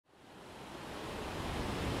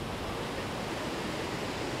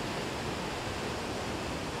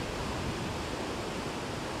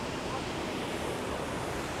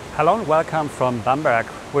Hello and welcome from Bamberg,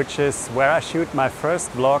 which is where I shoot my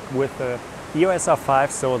first vlog with the EOS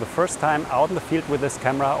R5, so the first time out in the field with this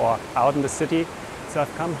camera or out in the city. So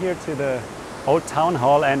I've come here to the old town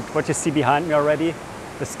hall, and what you see behind me already,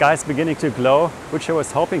 the sky is beginning to glow, which I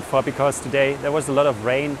was hoping for because today there was a lot of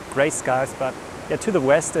rain, grey skies, but yeah, to the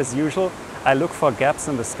west as usual I look for gaps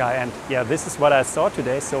in the sky, and yeah, this is what I saw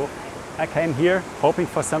today. So I came here hoping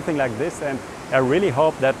for something like this, and I really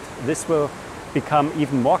hope that this will become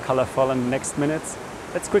even more colorful in the next minutes.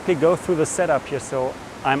 Let's quickly go through the setup here. So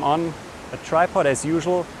I'm on a tripod as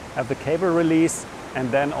usual, I have the cable release, and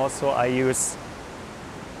then also I use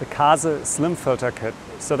the Case slim filter kit.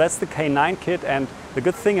 So that's the K9 kit, and the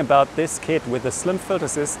good thing about this kit with the slim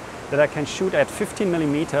filters is that I can shoot at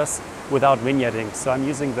 15mm without vignetting. So I'm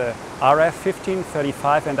using the RF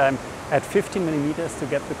 15-35 and I'm at 15mm to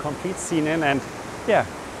get the complete scene in, and yeah,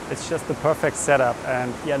 it's just the perfect setup.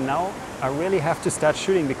 And yeah, now I really have to start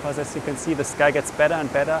shooting because as you can see the sky gets better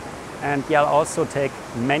and better, and yeah, I'll also take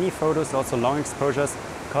many photos, also long exposures,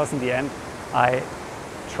 because in the end I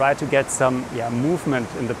try to get some movement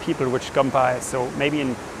in the people which come by. So maybe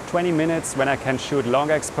in 20 minutes when I can shoot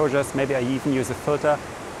longer exposures, maybe I even use a filter,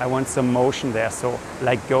 I want some motion there, so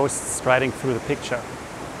like ghosts striding through the picture.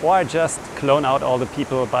 Or I just clone out all the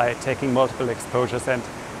people by taking multiple exposures and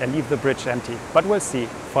leave the bridge empty. But we'll see.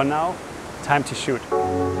 For now, time to shoot.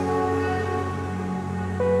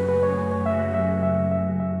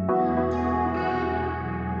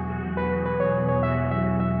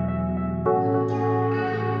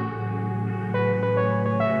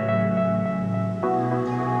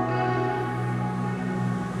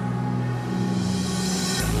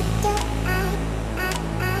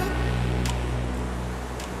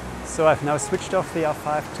 So I've now switched off the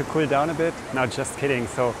R5 to cool down a bit. No, just kidding.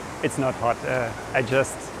 So it's not hot. I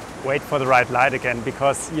just wait for the right light again,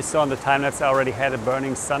 because you saw on the time lapse I already had a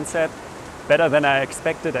burning sunset, better than I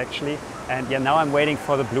expected actually. And yeah, now I'm waiting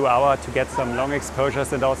for the blue hour to get some long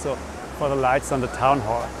exposures and also for the lights on the town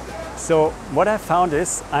hall. So what I found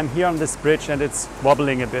is I'm here on this bridge and it's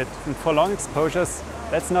wobbling a bit. And for long exposures,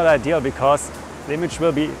 that's not ideal because the image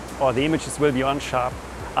will be, or the images will be unsharp.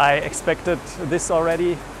 I expected this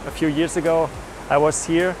already a few years ago. I was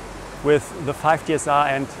here with the 5 DSR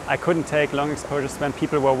and I couldn't take long exposures when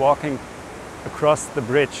people were walking across the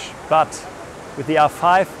bridge. But with the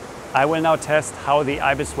R5, I will now test how the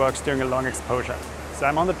IBIS works during a long exposure. So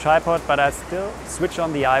I'm on the tripod, but I still switch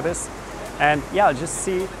on the IBIS, and yeah, I'll just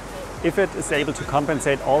see if it is able to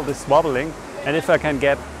compensate all this wobbling and if I can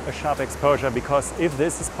get a sharp exposure, because if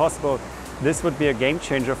this is possible, this would be a game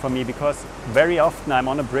changer for me, because very often I'm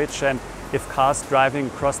on a bridge, and if cars driving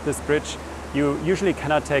across this bridge, you usually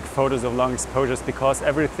cannot take photos of long exposures because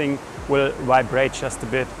everything will vibrate just a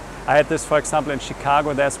bit. I had this, for example, in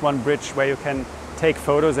Chicago. There's one bridge where you can take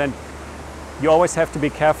photos, and you always have to be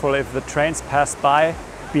careful. If the trains pass by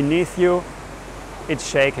beneath you, it's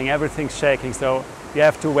shaking, everything's shaking. So you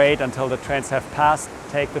have to wait until the trains have passed,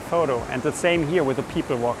 take the photo. And the same here with the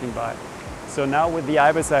people walking by. So now with the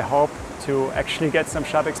IBIS, I hope to actually get some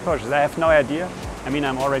sharp exposures. I have no idea. I mean,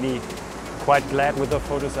 I'm already quite glad with the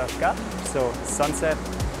photos I've got. So sunset,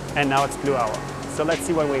 and now it's blue hour. So let's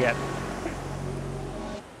see what we get.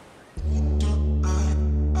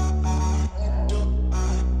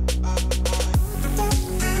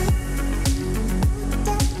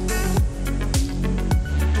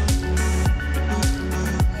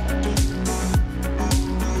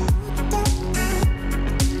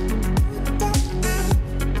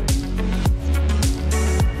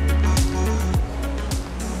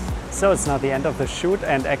 So it's now the end of the shoot,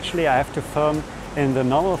 and actually I have to film in the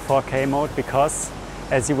normal 4K mode because,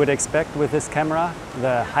 as you would expect with this camera,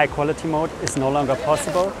 the high quality mode is no longer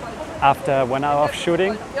possible after 1 hour of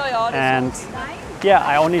shooting. And yeah,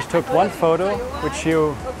 I only took one photo, which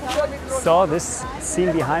you saw, this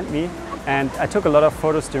scene behind me, and I took a lot of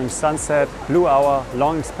photos during sunset, blue hour,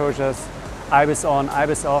 long exposures, IBIS on,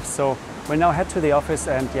 IBIS off. So we'll now head to the office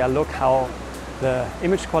and yeah, look how the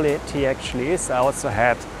image quality actually is. I also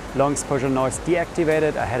had long exposure noise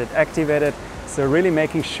deactivated, I had it activated, so really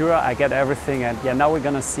making sure I get everything. And yeah, now we're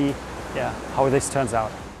gonna see how this turns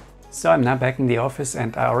out. So I'm now back in the office,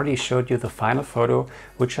 and I already showed you the final photo,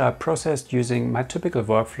 which I processed using my typical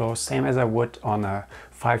workflow, same as I would on a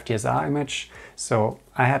 5 DSR image. So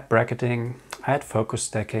I had bracketing, I had focus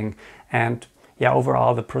stacking, and yeah,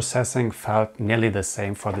 overall the processing felt nearly the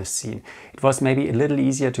same for this scene. It was maybe a little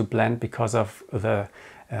easier to blend because of the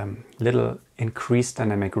little increased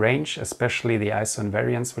dynamic range, especially the ISO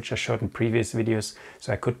invariance, which I showed in previous videos.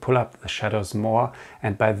 So I could pull up the shadows more,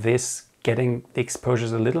 and by this getting the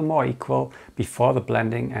exposures a little more equal before the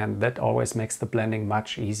blending, and that always makes the blending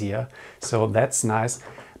much easier. So that's nice.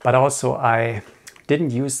 But also I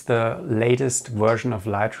didn't use the latest version of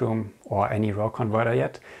Lightroom or any RAW converter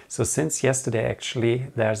yet. So since yesterday actually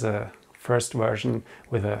there's a first version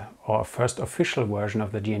with or first official version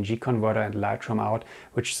of the DNG converter and Lightroom out,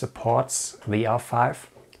 which supports the R5.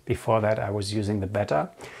 Before that I was using the beta.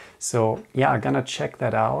 So yeah, I'm gonna check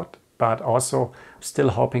that out, but also still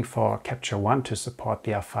hoping for Capture One to support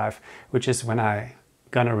the R5, which is when I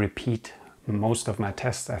gonna repeat most of my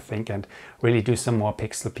tests, I think, and really do some more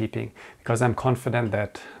pixel peeping, because I'm confident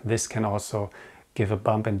that this can also give a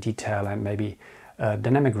bump in detail and maybe a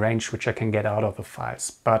dynamic range which I can get out of the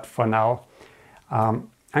files. But for now,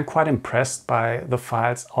 I'm quite impressed by the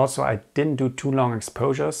files. Also, I didn't do too long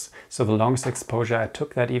exposures. So the longest exposure I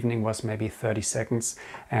took that evening was maybe 30 seconds.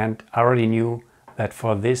 And I already knew that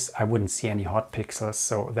for this, I wouldn't see any hot pixels.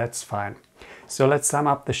 So that's fine. So let's sum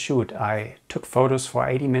up the shoot. I took photos for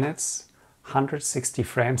 80 minutes, 160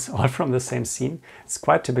 frames, all from the same scene. It's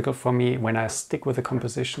quite typical for me when I stick with the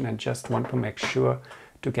composition and just want to make sure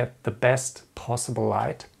to get the best possible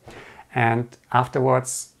light. And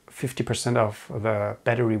afterwards, 50% of the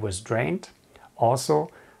battery was drained.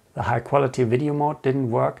 Also, the high quality video mode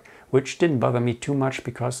didn't work, which didn't bother me too much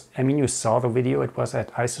because, I mean, you saw the video, it was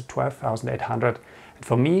at ISO 12800. And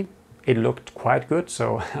for me, it looked quite good,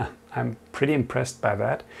 so I'm pretty impressed by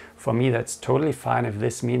that. For me, that's totally fine. If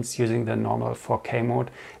this means using the normal 4K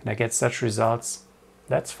mode and I get such results,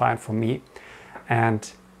 that's fine for me.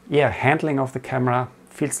 And yeah, handling of the camera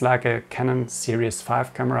feels like a Canon Series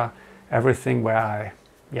 5 camera. Everything where I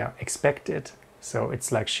expect it. So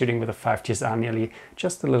it's like shooting with a 5DSR nearly,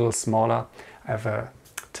 just a little smaller. I have a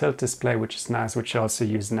tilt display, which is nice, which I also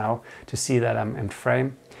use now to see that I'm in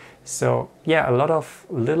frame. So yeah, a lot of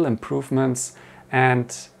little improvements,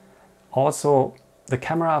 and also the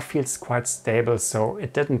camera feels quite stable, so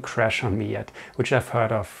it didn't crash on me yet, which I've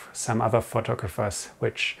heard of some other photographers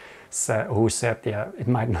who said, yeah, it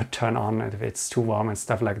might not turn on if it's too warm and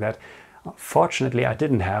stuff like that. Fortunately, I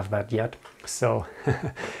didn't have that yet, so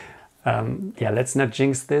yeah, let's not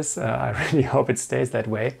jinx this. I really hope it stays that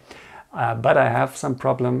way. But I have some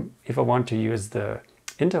problem if I want to use the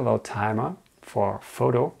interval timer for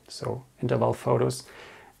photo, so interval photos,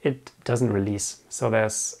 it doesn't release. So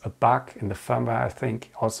there's a bug in the firmware, I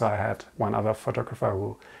think. Also, I had one other photographer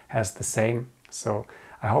who has the same, so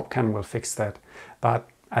I hope Canon will fix that. But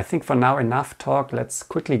I think for now, enough talk. Let's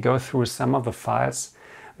quickly go through some of the files.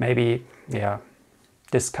 Maybe, yeah,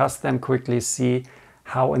 discuss them quickly, see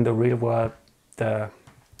how in the real world the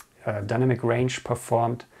dynamic range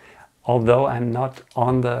performed. Although I'm not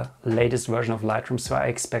on the latest version of Lightroom, so I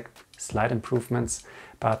expect slight improvements.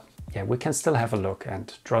 But yeah, we can still have a look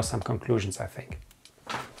and draw some conclusions, I think.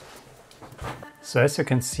 So as you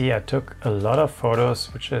can see, I took a lot of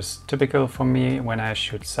photos, which is typical for me when I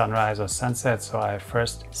shoot sunrise or sunset. So I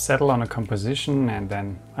first settle on a composition and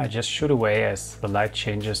then I just shoot away as the light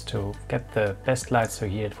changes to get the best light. So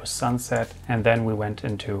here it was sunset, and then we went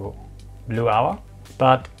into blue hour.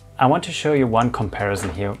 But I want to show you one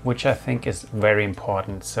comparison here, which I think is very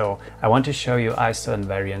important. So I want to show you ISO and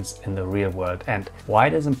variance in the real world and why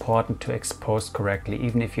it is important to expose correctly,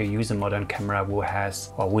 even if you use a modern camera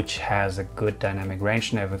which has a good dynamic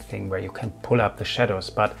range and everything, where you can pull up the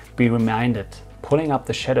shadows. But be reminded, pulling up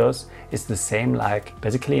the shadows is the same like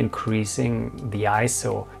basically increasing the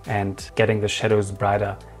ISO and getting the shadows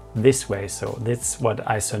brighter this way. So that's what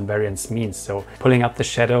ISO and variance means. So pulling up the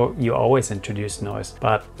shadow, you always introduce noise,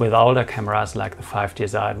 but with older cameras like the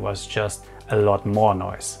 5DSR, it was just a lot more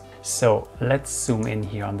noise. So let's zoom in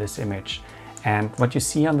here on this image, and what you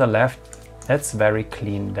see on the left, that's very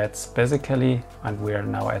clean. That's basically, and we're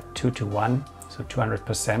now at 2:1, so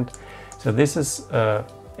 200%. So this is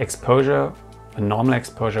exposure, a normal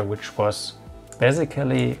exposure, which was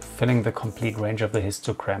basically filling the complete range of the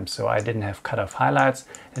histogram. So I didn't have cut-off highlights,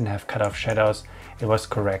 didn't have cut-off shadows, it was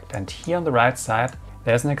correct. And here on the right side,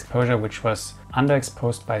 there's an exposure which was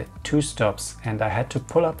underexposed by 2 stops, and I had to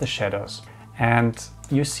pull up the shadows. And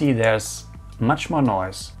you see there's much more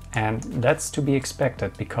noise, and that's to be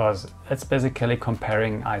expected because that's basically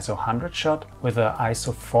comparing ISO 100 shot with a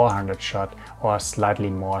ISO 400 shot, or slightly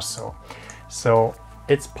more so. So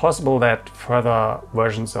it's possible that further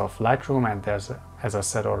versions of Lightroom, and there's, as I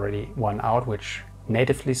said already, one out which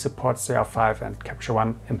natively supports the R5 and Capture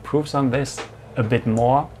One, improves on this a bit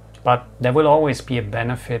more, but there will always be a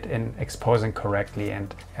benefit in exposing correctly.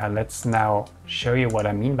 And let's now show you what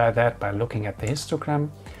I mean by that by looking at the histogram.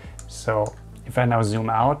 So if I now zoom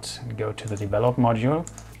out and go to the develop module,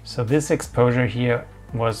 so this exposure here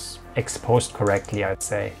was exposed correctly, I'd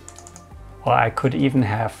say. Or I could even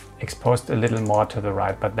have exposed a little more to the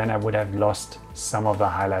right, but then I would have lost some of the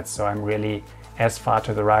highlights. So I'm really as far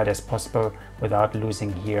to the right as possible without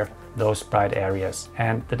losing here those bright areas.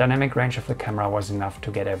 And the dynamic range of the camera was enough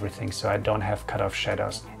to get everything, so I don't have cut off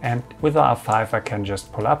shadows. And with the R5 I can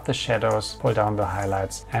just pull up the shadows, pull down the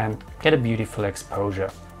highlights and get a beautiful exposure.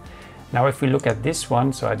 Now if we look at this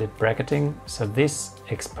one, so I did bracketing, so this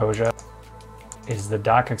exposure is the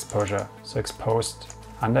dark exposure, so exposed,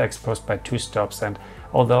 underexposed by 2 stops. And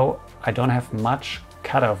although I don't have much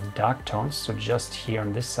cut off dark tones, so just here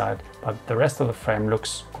on this side, but the rest of the frame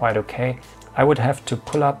looks quite okay, I would have to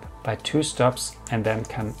pull up by 2 stops and then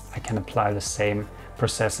I can apply the same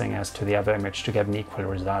processing as to the other image to get an equal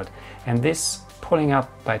result. And this pulling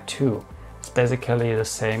up by 2 is basically the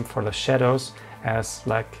same for the shadows as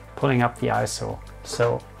like pulling up the ISO.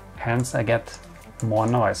 So hence I get more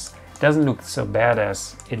noise. Doesn't look so bad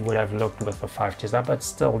as it would have looked with the 5GSR, but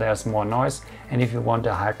still there's more noise. And if you want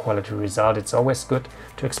a high quality result, it's always good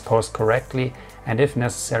to expose correctly and if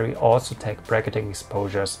necessary also take bracketing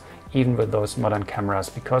exposures, even with those modern cameras,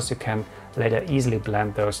 because you can later easily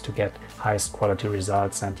blend those to get highest quality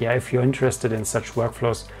results. And yeah, if you're interested in such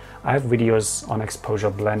workflows, I have videos on exposure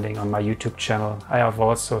blending on my YouTube channel. I have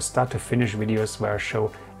also start to finish videos where I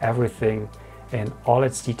show everything in all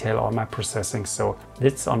its detail, all my processing, so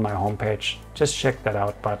it's on my homepage, just check that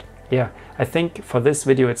out. But yeah, I think for this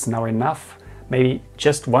video it's now enough. Maybe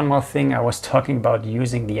just one more thing. I was talking about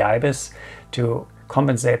using the IBIS to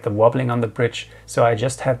compensate the wobbling on the bridge, so I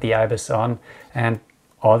just had the IBIS on and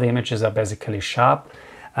all the images are basically sharp.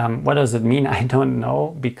 What does it mean? I don't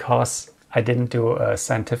know, because I didn't do a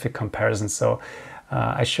scientific comparison, so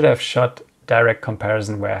I should have shot direct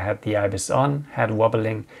comparison where I had the IBIS on, had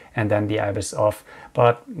wobbling, and then the IBIS off.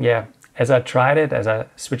 But yeah, as I tried it, as I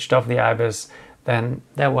switched off the IBIS, then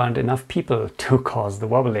there weren't enough people to cause the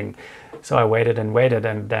wobbling. So I waited and waited,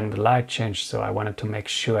 and then the light changed, so I wanted to make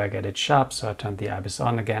sure I get it sharp, so I turned the IBIS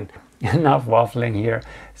on again. Enough waffling here,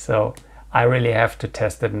 so I really have to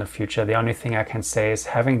test it in the future. The only thing I can say is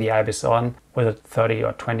having the IBIS on with a 30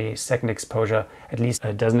 or 20 second exposure, at least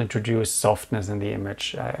it doesn't introduce softness in the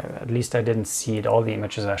image. At least I didn't see it. All the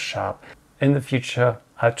images are sharp. In the future,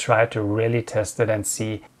 I'll try to really test it and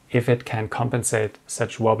see if it can compensate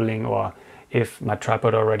such wobbling or if my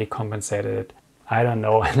tripod already compensated it. I don't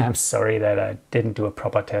know, and I'm sorry that I didn't do a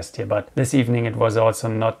proper test here, but this evening it was also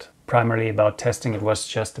not primarily about testing, it was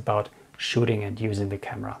just about shooting and using the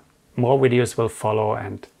camera. More videos will follow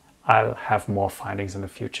and I'll have more findings in the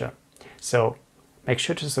future. So make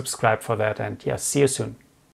sure to subscribe for that, and yeah, see you soon.